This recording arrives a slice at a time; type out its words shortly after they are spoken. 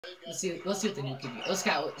Let's see what the new kid. Let's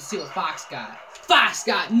see what Fox got. Fox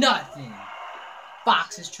got nothing.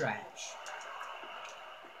 Fox is trash.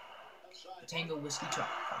 Tango whiskey truck.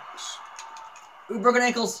 Fox. Ooh, broken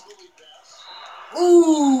ankles.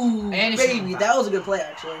 Ooh, and baby, that was a good play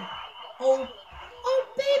actually. Oh,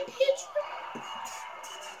 baby, it's.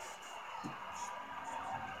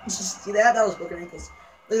 See that? That was broken ankles.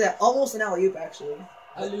 Look at that, almost an alley-oop actually.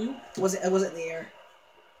 Alley-oop? Was it in the air?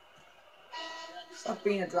 Stop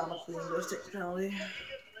being a drama queen. Just take the penalty.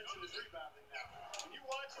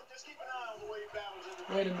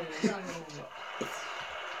 Wait a minute.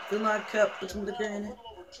 Fill my cup between the granite.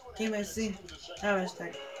 Can't I see?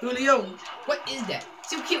 Hashtag Julio. What is that?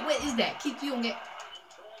 So kid, what is that? Keep doing it.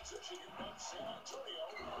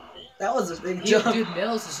 That was a big jump. Dude,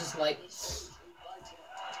 Mills is just like.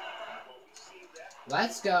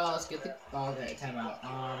 Let's go. Let's get the. Oh, okay, timeout.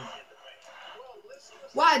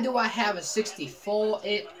 Why do I have a 64?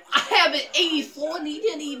 I have an 84 and he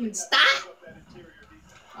didn't even stop.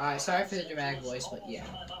 Alright, sorry for the dramatic voice, but yeah.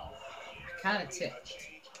 I kind of ticked.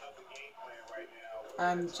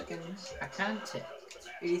 I'm checking. I kind of ticked.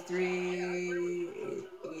 83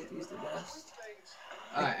 is the best.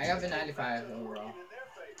 Alright, I got the 95 overall.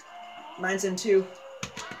 Mine's in 2.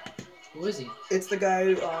 Who is he? It's the guy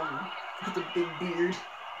with the big beard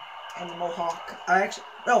and the mohawk. Harden,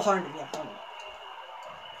 yeah, Harden.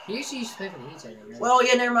 He actually used to play for the Heat, I think, right? Well,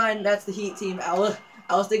 yeah, never mind. That's the Heat team. I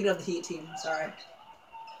was thinking of the Heat team. Sorry.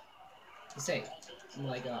 Say,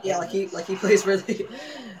 like yeah, like he plays for the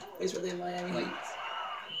Miami Heat.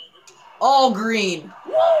 All green.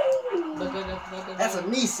 Woo! That's a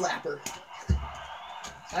knee slapper.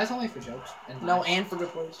 That's only for jokes. And no, and for good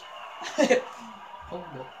plays. Oh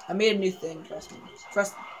no! I made a new thing. Trust me.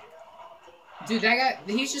 Trust me. Dude, that guy.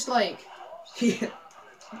 He's just like.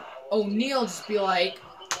 O'Neal just be like.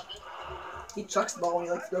 He chucks the ball when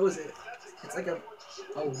he like throws it. It's like a.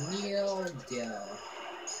 O'Neal, yeah.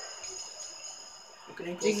 Broken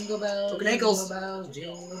ankles. Jingle bells. Broken ankles. Jingle bells.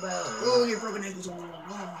 Jingle bells. Oh, your broken ankles on.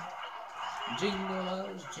 Jingle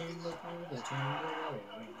bells. Jingle bells.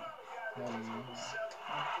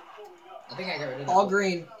 I think I got rid of that. All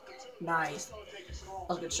green. Nice. That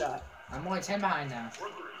was a good shot. I'm only 10 behind now.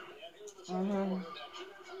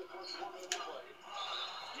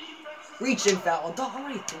 Reaching foul. Don't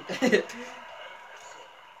already think.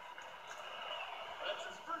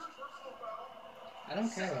 I don't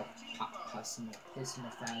care about personal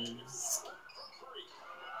fouls.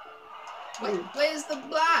 Where's the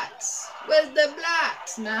blocks? Where's the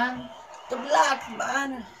blocks, man? The blocks,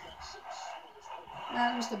 man.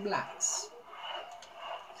 Where's the blocks?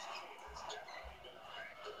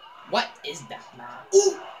 What is that, man?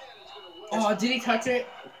 Ooh. Oh, did he touch it?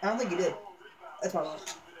 I don't think he did. That's my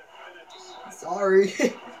loss. Sorry.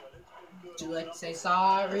 Would you like to say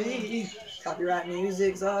sorry? Copyright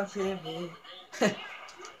music, sorry.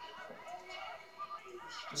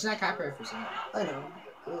 It's not copyright for something. I know.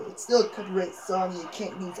 It's still a copyright song you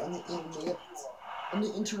can't use on the internet. On the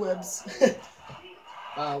interwebs.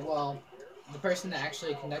 Well, the person that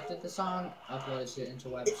actually conducted the song uploaded it into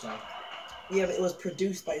web, so. Yeah, but it was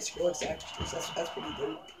produced by Skrillex, actually, so that's pretty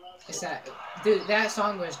dope. It's that, dude, that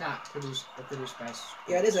song was not produced by Skrillex.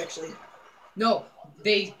 Yeah, it is actually. No,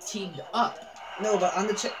 they teamed up. No, but on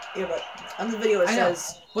the on the video it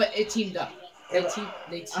says. But it teamed up. They teamed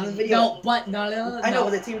on the video. No, but no. I know,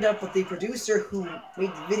 but they teamed up with the producer who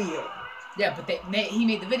made the video. Yeah, but he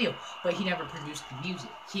made the video, but he never produced the music.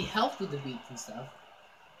 He helped with the beats and stuff.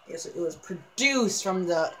 Yes, it was produced from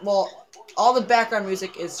the all the background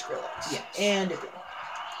music is Skrillex. Yes. And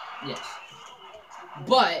yes.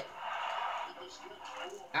 But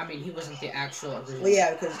I mean, he wasn't the actual original. Well,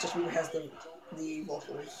 yeah, because Justin Bieber has the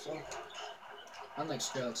vocals. So. Unlike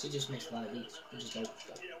Skrillex, he just makes a lot of beats, which is dope.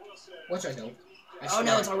 Which are dope. Oh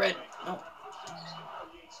no, it's all red. No.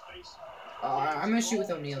 I'm gonna shoot with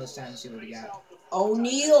O'Neal this time and see what he got.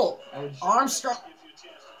 O'Neal. Armstrong.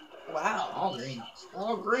 Wow. All green.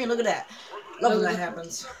 All green. Look at that. Love when that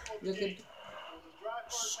happens. Look at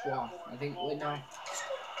Squaw. I think. Wait, no.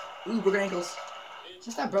 Ooh, broken ankles.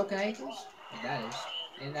 It's not broken ankles. That is.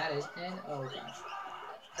 And that is. And oh gosh.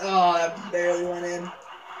 Oh, that barely went in.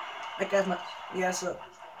 That guy's my. Yeah, so.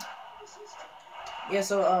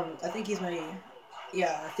 I think he's my.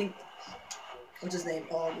 Yeah, I think. What's his name?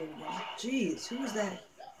 Oh, jeez, who is that?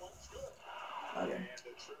 Okay.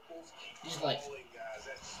 He's like.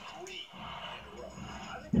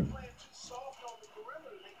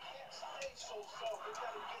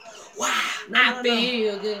 Wow! I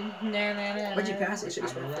feel good. Where'd you pass it? Should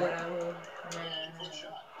have before.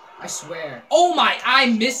 I swear. Oh my! I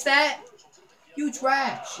missed that. You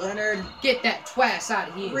trash. Leonard. Get that twass out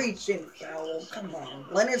of here. Reaching foul. Come on.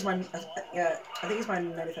 Leonard's my, yeah, I think he's my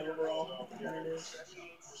 95 overall. I think Leonard is.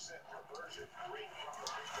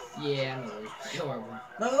 Yeah, I know. Horrible.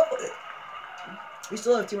 No, we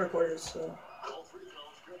still have 2 more quarters, so.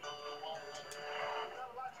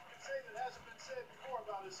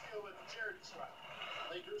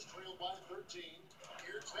 Lakers trail by 13.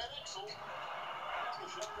 Here's Van Exel. The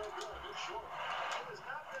shot no good, a bit short. It has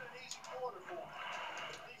not been an easy quarter for him.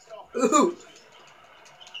 Ooh.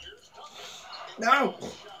 No.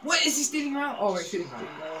 What is he standing around? Oh, we're shooting around.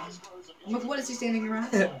 Look, what is he standing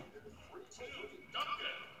around? Look,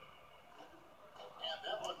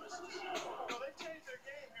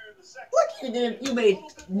 you did. You made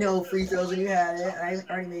no free throws when you had it. I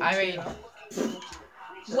already made. I mean,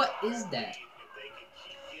 what is that?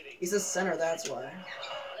 He's a center. That's why.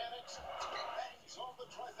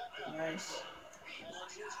 Nice.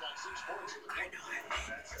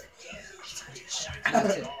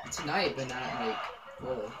 Tonight, but not like.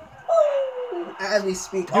 Whoa. As we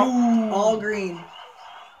speak, all green.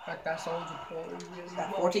 Like that soldier.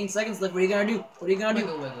 Got 14 seconds left. What are you gonna do? What are you gonna do?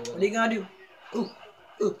 Wiggle, wiggle, wiggle. What are you gonna do? Ooh,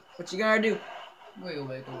 ooh. What you gonna do? Wiggle,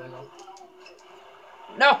 wiggle, wiggle.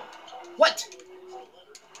 No. What?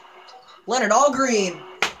 Leonard, all green.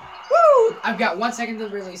 Woo! I've got 1 second to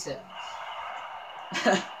release it.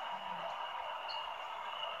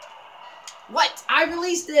 What? I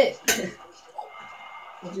released it.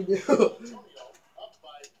 What'd you do?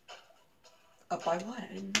 Up by what? I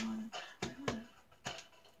didn't know.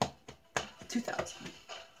 2,000.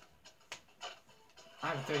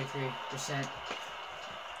 I'm 33%.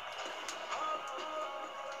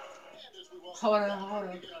 Hold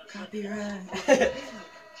on. Copyright.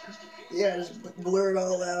 Yeah, just blur it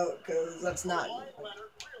all out, because that's not...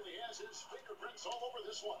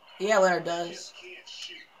 Yeah, Leonard does.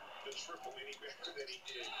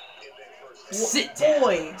 Sit down.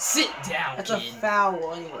 Boy! Sit down, That's kid. a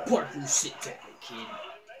foul anyway. Parker, sit down, kid.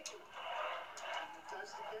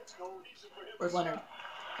 Where's Leonard?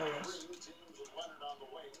 There he is.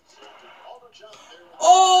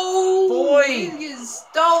 Oh! Boy! He is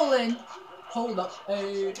stolen. Hold up.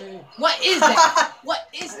 Hey. What is that? What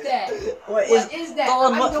is that? What is that?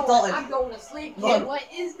 Dalton, I'm going to sleep, kid. Dalton. What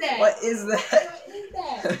is that? What is that? What is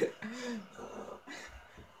that?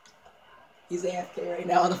 He's AFK right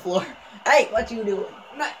now on the floor. Hey, what you doing?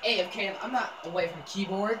 I'm not AFK. I'm not away from the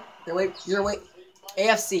keyboard. You're away.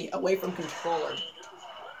 AFC, away from controller.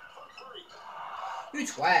 You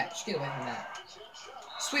trash. Get away from that.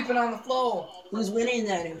 Sweeping on the floor. Who's winning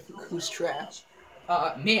that? Who's trash?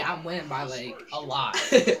 Me. I'm winning by like a lot.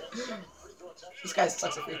 This guy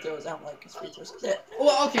sucks at free throws. I don't like his free throws. Yeah.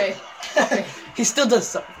 Well, okay. He still does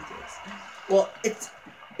suck at free throws. Well, it's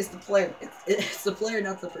the player. It's the player,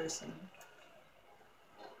 not the person.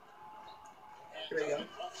 Here we go.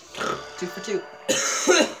 2 for 2.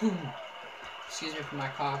 Excuse me for my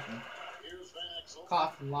coughing.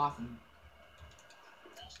 Laughing.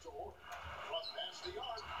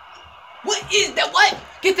 What is that? What?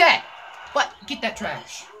 Get that! What? Get that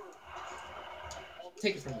trash.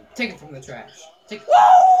 Take it from me. Take it from the trash. Take it.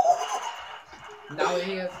 Now we're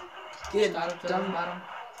here. Get Bottom to the done. bottom.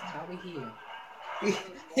 Now we're here.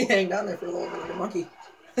 He hang down there for a little bit like a monkey.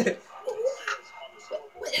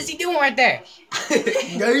 What is he doing right there?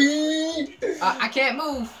 I can't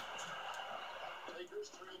move.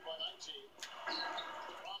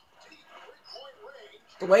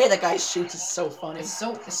 The way that guy shoots is so funny. It's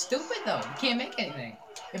stupid though. You can't make anything.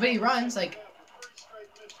 Yeah, but he runs like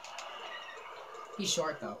he's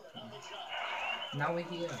short though. Now we're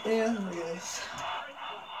here. Yeah, yes.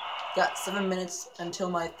 Got 7 minutes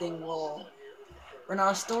until my thing will run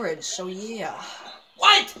out of storage, so yeah.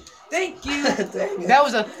 What? Thank you. Dang it. That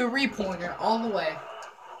was a 3-pointer all the way.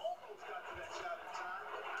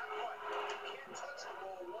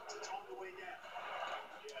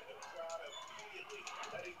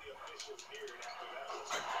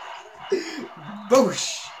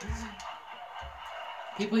 Boosh!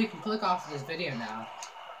 People, you can click off of this video now.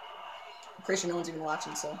 I'm pretty sure no one's even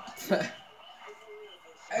watching, so. I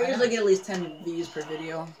usually get at least 10 views per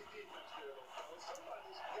video.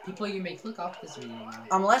 People, you may click off this video now.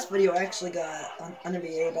 On the last video, I actually got on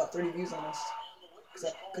NBA about 30 views almost.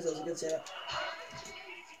 Because it was a good setup.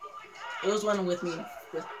 It was one with me,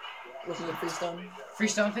 with me at Freestone.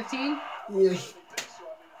 Freestone 15? Yeah.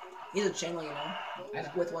 He's a channel, you know. I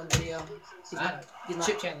know. With one video. He's not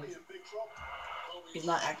Chip channel. He's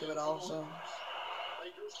not active at all, so.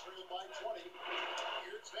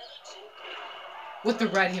 With the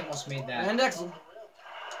red, he almost made that. And Exel.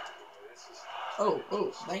 Oh,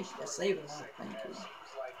 thank you for saving that. Thank you.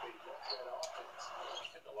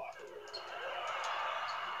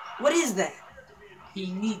 What is that?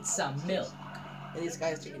 He needs some milk. Hey, these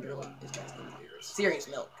guys taking real. These guys need serious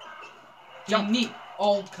milk.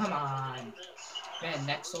 Oh, come on. Man,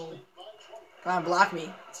 Nexel. Come on, block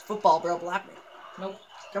me. It's football, bro. Block me. Nope.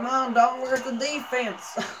 Come on, dog. Where's the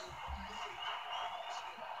defense?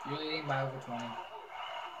 You're leading by over 20.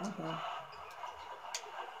 Okay.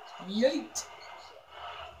 Yeet.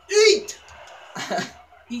 Eat!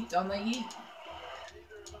 Eat on the yeet.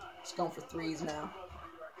 Just going for threes now.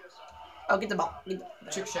 Oh, get the ball. Get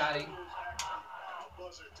the Trick shotting.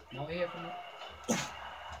 No here from it.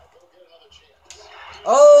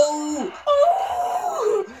 Oh!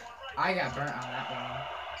 Oh! I got burnt on that one.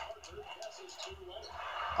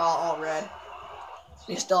 Oh, all red.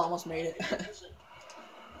 He still almost made it.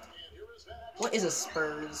 What is a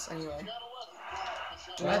Spurs, anyway?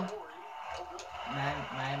 What?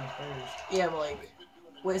 Miami Spurs. Yeah, but like,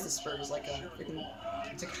 what is the Spurs? Like a freaking...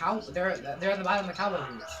 It's a cow. They're on the bottom of the cowboy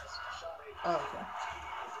boots. Oh, okay.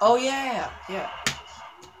 Oh, yeah. Yeah.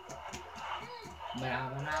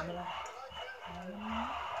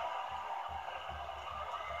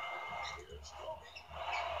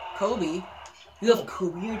 Kobe? You have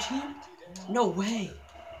Kobe on your team? No way.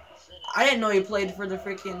 I didn't know he played for the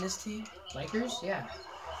freaking this team. Lakers? Yeah.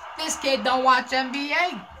 This kid don't watch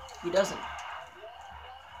NBA. He doesn't.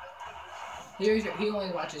 He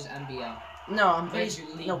only watches NBL. No, I'm pretty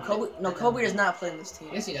Major League. No, Kobe does not play in this team.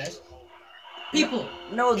 Yes, he does. People,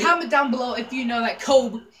 no, comment down below if you know that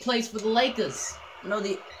Kobe plays for the Lakers.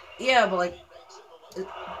 Yeah, but like,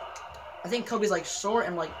 I think Kobe's like short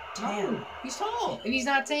and like tan. No, he's tall and he's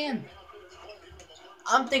not tan.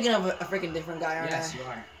 I'm thinking of a freaking different guy, aren't Yes, I? you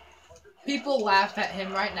are. People laugh at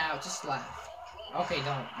him right now. Just laugh. Okay,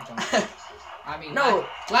 don't. I mean, no.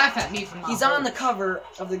 Laugh at me from my He's on the cover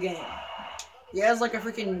of the game. He has like a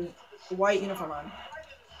freaking white uniform on.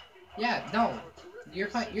 Yeah, no. You're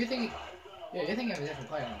thinking. Yeah, you're thinking of a different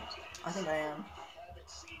player. I think I am.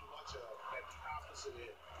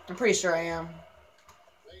 I'm pretty sure I am.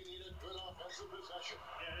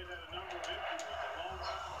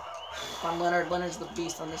 On Leonard. Leonard's the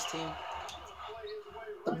beast on this team.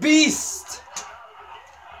 The beast!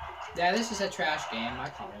 Yeah, this is a trash game. I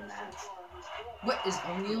call it match. What is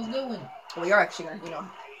O'Neal doing? We are actually gonna,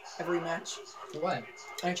 have a rematch. For what?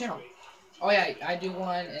 On your channel. Oh yeah, I do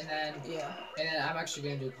one, and then I'm actually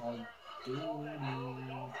gonna do Call of Duty.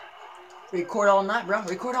 Record all night, bro.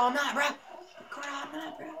 Record all night, bro. Record all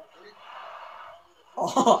night, bro.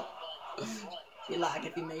 Oh, you like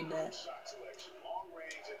if you made that.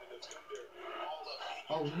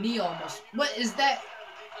 Oh, Neil almost. What is that?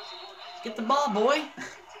 Get the ball, boy.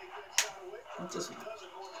 Just...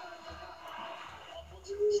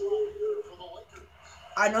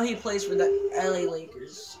 I know he plays for the LA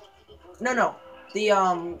Lakers. No. The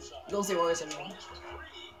Golden State Warriors, I mean.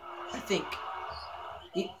 I think.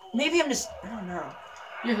 Maybe I'm just. I don't know.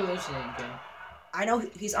 You're hallucinating, kid. I know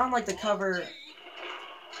he's on like the cover.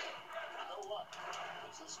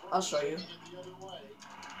 I'll show you.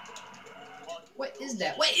 What is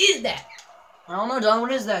that? What is that? I don't know, Don.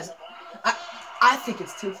 What is that? I think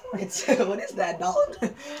it's 2 points. What is that, Don?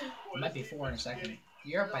 It might be 4 in a second.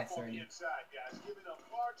 You're up by 30.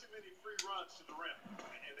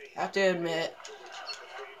 I have to admit,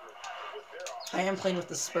 I am playing with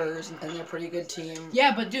the Spurs, and they're a pretty good team.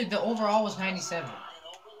 Yeah, but dude, the overall was 97.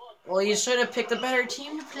 Well, you should have picked a better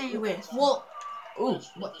team to play with. Well, ooh,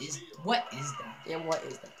 what is that? Yeah, what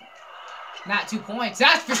is that? Not 2 points,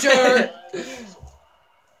 that's for sure.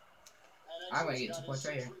 I'm gonna get 2 points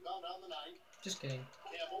right here. Just kidding.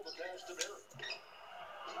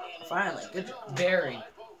 Finally, good job.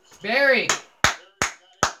 Barry.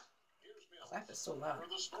 Clap is so loud.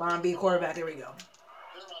 Come on, be a quarterback. There we go.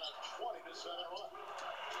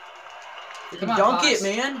 Come on, dunk Fox.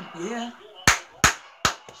 it, man. Yeah.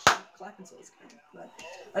 Clapping so it's good.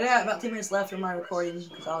 But I got about 10 minutes left of my recording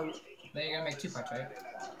because I'll. Then you're gonna make 2 points, right?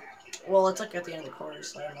 Well, it's like at the end of the quarter,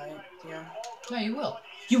 so I might. Yeah. No, you will.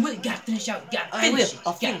 You will. You gotta finish out. You gotta I finish will. it.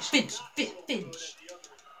 I'll You gotta finish. finish.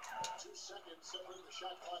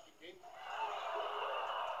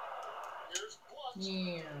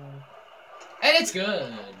 Yeah. And it's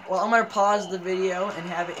good. Well, I'm gonna pause the video and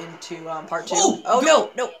have it into part 2. Oh,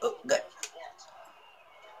 No. Oh, good.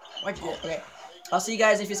 Why'd you do it? Okay. I'll see you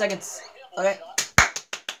guys in a few seconds. Okay.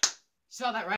 Saw that right?